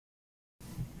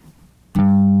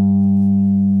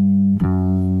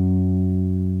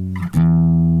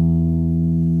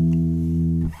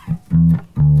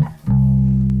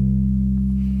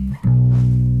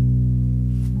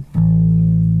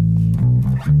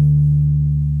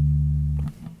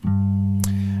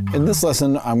In this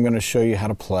lesson, I'm going to show you how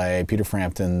to play Peter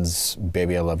Frampton's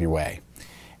Baby I Love Your Way.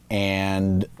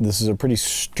 And this is a pretty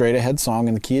straight ahead song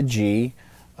in the key of G.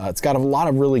 It's got a lot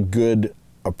of really good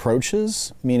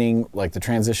approaches, meaning like the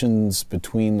transitions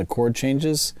between the chord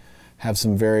changes have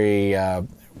some very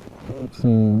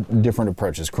some different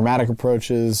approaches. Chromatic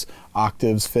approaches,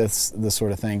 octaves, fifths, this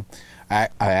sort of thing. I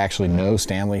actually know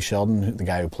Stanley Sheldon, the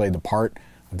guy who played the part.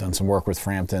 I've done some work with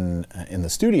Frampton in the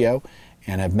studio,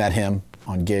 and I've met him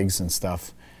on gigs and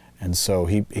stuff. And so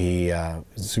he's a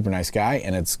super nice guy,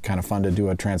 and it's kind of fun to do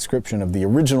a transcription of the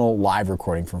original live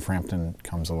recording from Frampton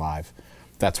Comes Alive.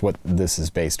 That's what this is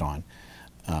based on.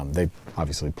 They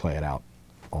obviously play it out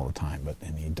all the time,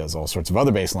 and he does all sorts of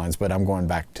other bass lines, but I'm going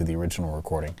back to the original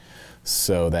recording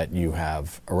so that you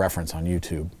have a reference on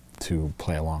YouTube to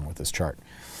play along with this chart.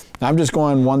 Now I'm just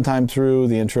going one time through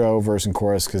the intro, verse, and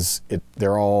chorus because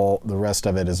the rest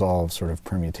of it is all sort of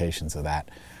permutations of that.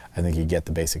 I think you get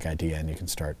the basic idea and you can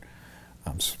start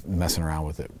messing around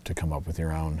with it to come up with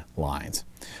your own lines.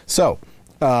 So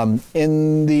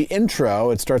in the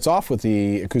intro, it starts off with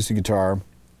the acoustic guitar.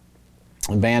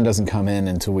 The band doesn't come in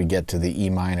until we get to the E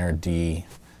minor, D,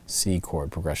 C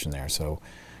chord progression there. So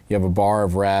you have a bar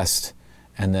of rest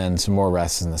and then some more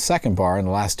rests in the second bar, and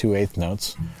the last two eighth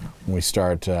notes. We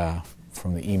start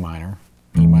from the E minor,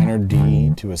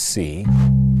 D to a C,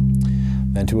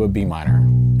 then to a B minor,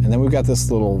 and then we've got this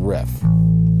little riff.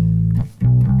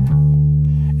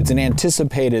 It's an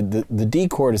anticipated, the D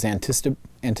chord is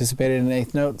anticipated in an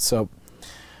eighth note, so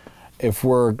if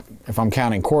I'm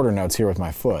counting quarter notes here with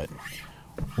my foot,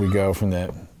 we go from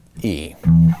the E,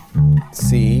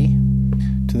 C,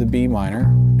 to the B minor,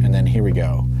 and then here we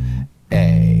go.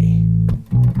 A.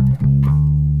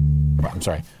 I'm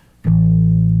sorry.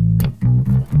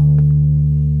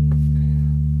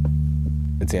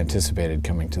 It's anticipated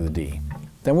coming to the D.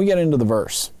 Then we get into the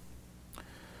verse.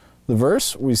 The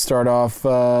verse, we start off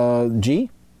G,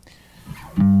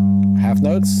 half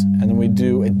notes, and then we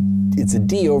do, it's a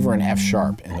D over an F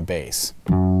sharp in the bass.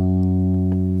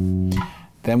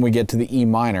 Then we get to the E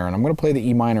minor, and I'm going to play the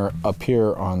E minor up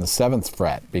here on the 7th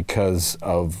fret because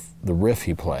of the riff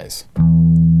he plays.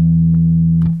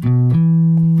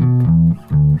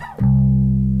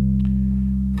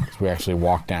 So we actually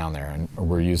walk down there, and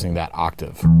we're using that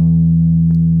octave.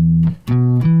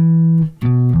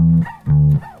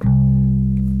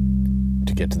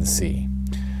 To get to the C.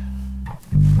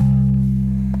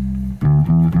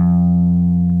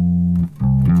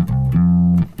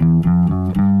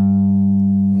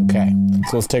 Okay,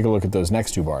 so let's take a look at those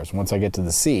next two bars. Once I get to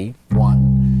the C,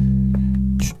 1,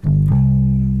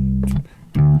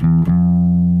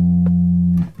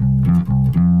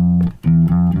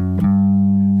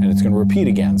 and it's going to repeat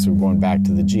again, so we're going back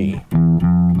to the G.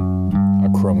 A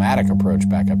chromatic approach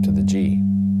back up to the G.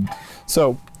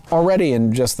 So already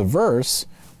in just the verse,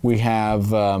 we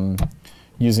have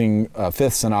using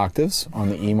fifths and octaves on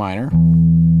the E minor.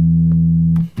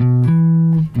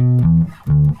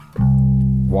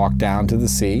 Walk down to the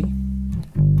C.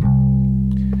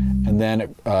 And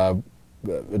then a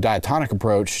diatonic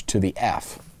approach to the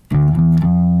F.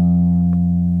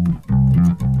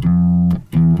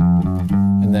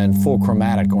 And then full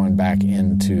chromatic going back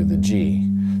into the G.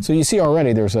 So you see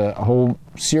already there's a whole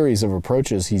series of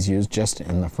approaches he's used just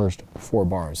in the first 4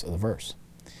 bars of the verse.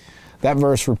 That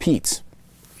verse repeats,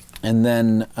 and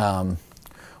then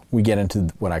we get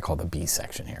into what I call the B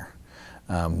section here,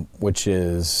 which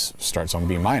starts on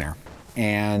B minor.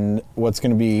 And what's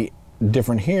going to be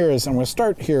different here is I'm going to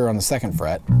start here on the 2nd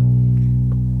fret,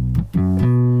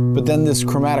 but then this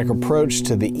chromatic approach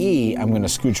to the E, I'm going to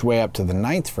scooch way up to the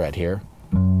 9th fret here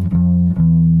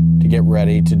to get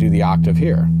ready to do the octave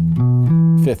here,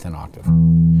 5th and octave.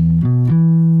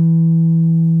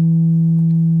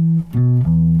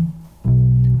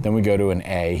 Then we go to an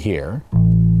A here.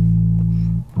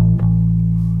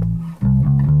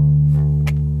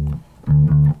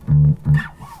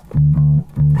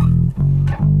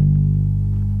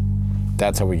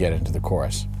 That's how we get into the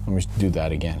chorus. Let me do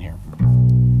that again here.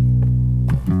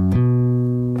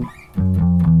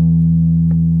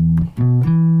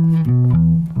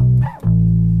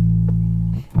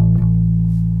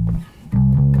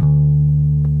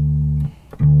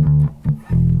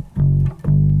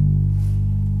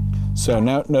 So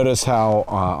now notice how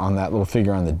on that little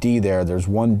figure on the D there's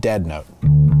one dead note.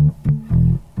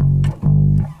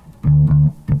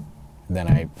 Then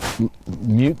I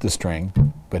mute the string,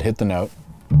 but hit the note.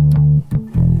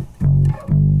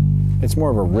 It's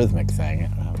more of a rhythmic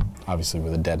thing, obviously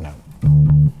with a dead note.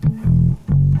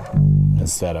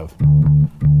 Instead of,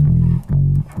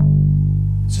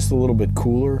 it's just a little bit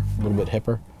cooler, a little bit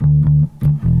hipper.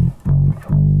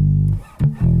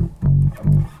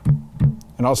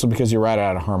 And also because you write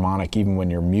out a harmonic, even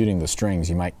when you're muting the strings,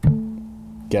 you might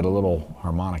get a little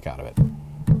harmonic out of it.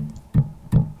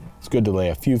 It's good to lay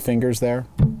a few fingers there,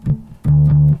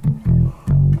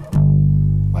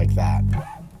 like that.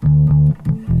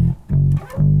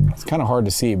 It's kind of hard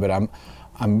to see, but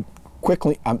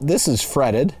this is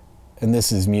fretted and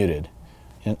this is muted.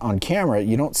 And on camera,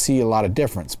 you don't see a lot of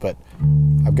difference, but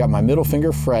I've got my middle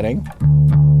finger fretting,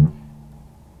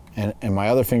 and my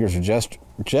other fingers are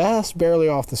just barely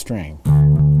off the string.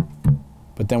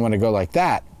 But then when I go like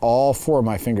that, all 4 of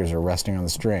my fingers are resting on the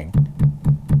string,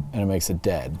 and it makes it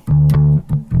dead.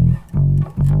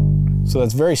 So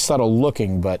that's very subtle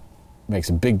looking, but makes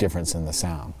a big difference in the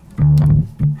sound.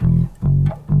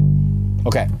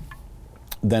 Okay,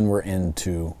 then we're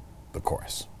into the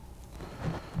chorus.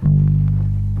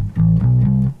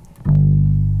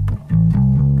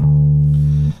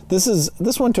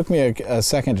 This one took me a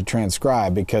second to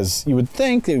transcribe, because you would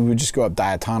think that it would just go up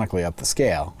diatonically up the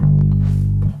scale,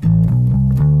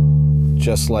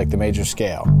 just like the major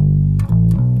scale,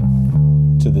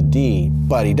 to the D,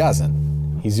 but he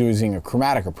doesn't. He's using a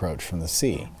chromatic approach from the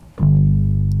C.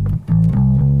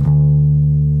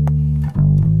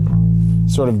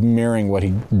 Sort of mirroring what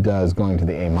he does going to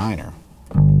the A minor.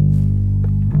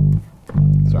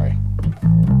 Sorry.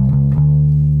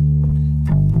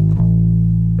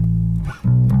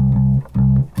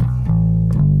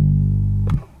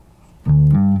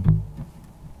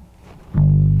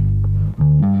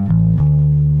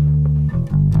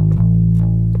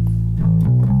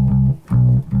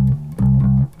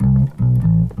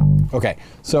 Okay,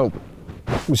 so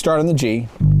we start on the G,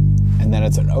 and then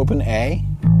it's an open A,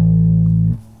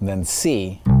 and then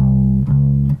C,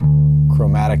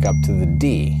 chromatic up to the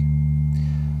D.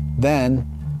 Then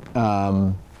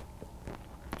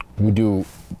we do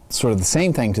sort of the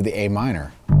same thing to the A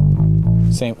minor.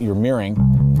 You're mirroring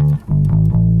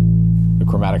the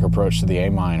chromatic approach to the A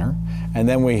minor, and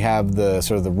then we have the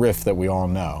sort of the riff that we all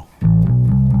know.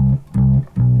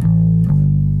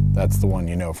 That's the one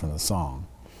you know from the song.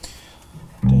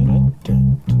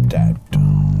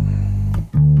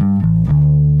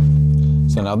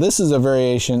 So now this is a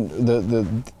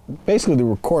variation. Basically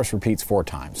the chorus repeats 4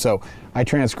 times. So I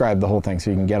transcribed the whole thing so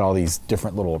you can get all these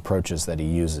different little approaches that he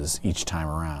uses each time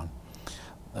around.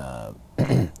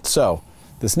 So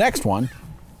this next one,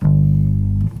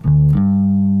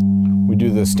 we do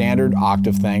the standard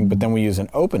octave thing, but then we use an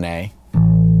open A,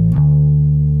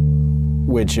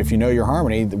 which, if you know your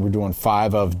harmony, we're doing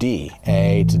 5 of D,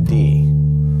 A to D.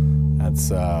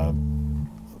 That's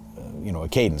you know, a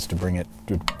cadence to bring it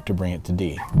to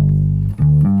D.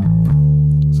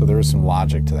 So there is some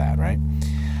logic to that, right?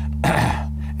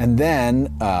 And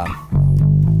then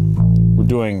we're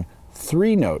doing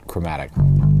 3-note chromatic.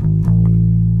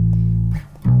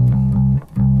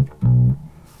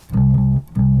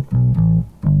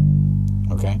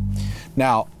 Okay.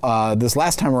 Now this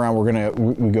last time around,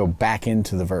 we go back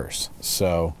into the verse.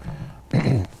 So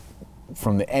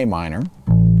from the A minor.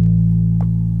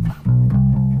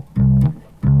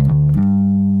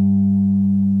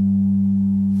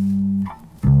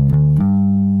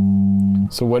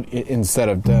 So what, instead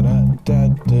of da da da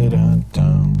da da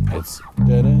da, it's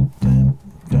da da da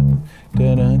da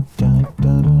da da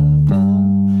da da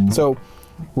da. So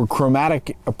we're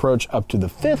chromatic approach up to the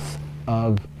 5th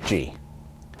of G.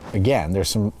 Again,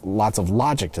 there's lots of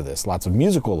logic to this, lots of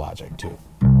musical logic too.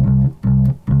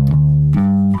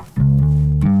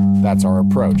 That's our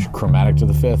approach, chromatic to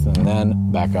the 5th, and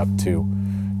then back up to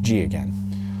G again.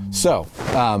 So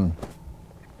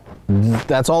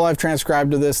that's all I've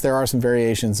transcribed to this. There are some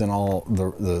variations in all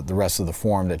the rest of the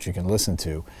form that you can listen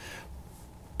to.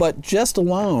 But just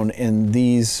alone in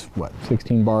these,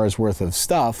 16 bars worth of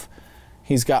stuff,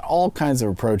 he's got all kinds of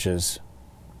approaches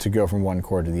to go from one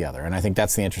chord to the other. And I think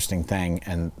that's the interesting thing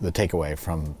and the takeaway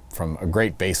from a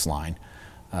great bass line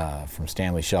from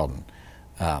Stanley Sheldon.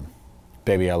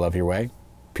 Baby, I Love Your Way.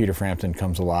 Peter Frampton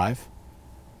comes alive.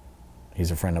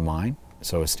 He's a friend of mine.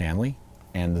 So is Stanley.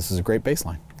 And this is a great bass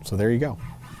line. So there you go.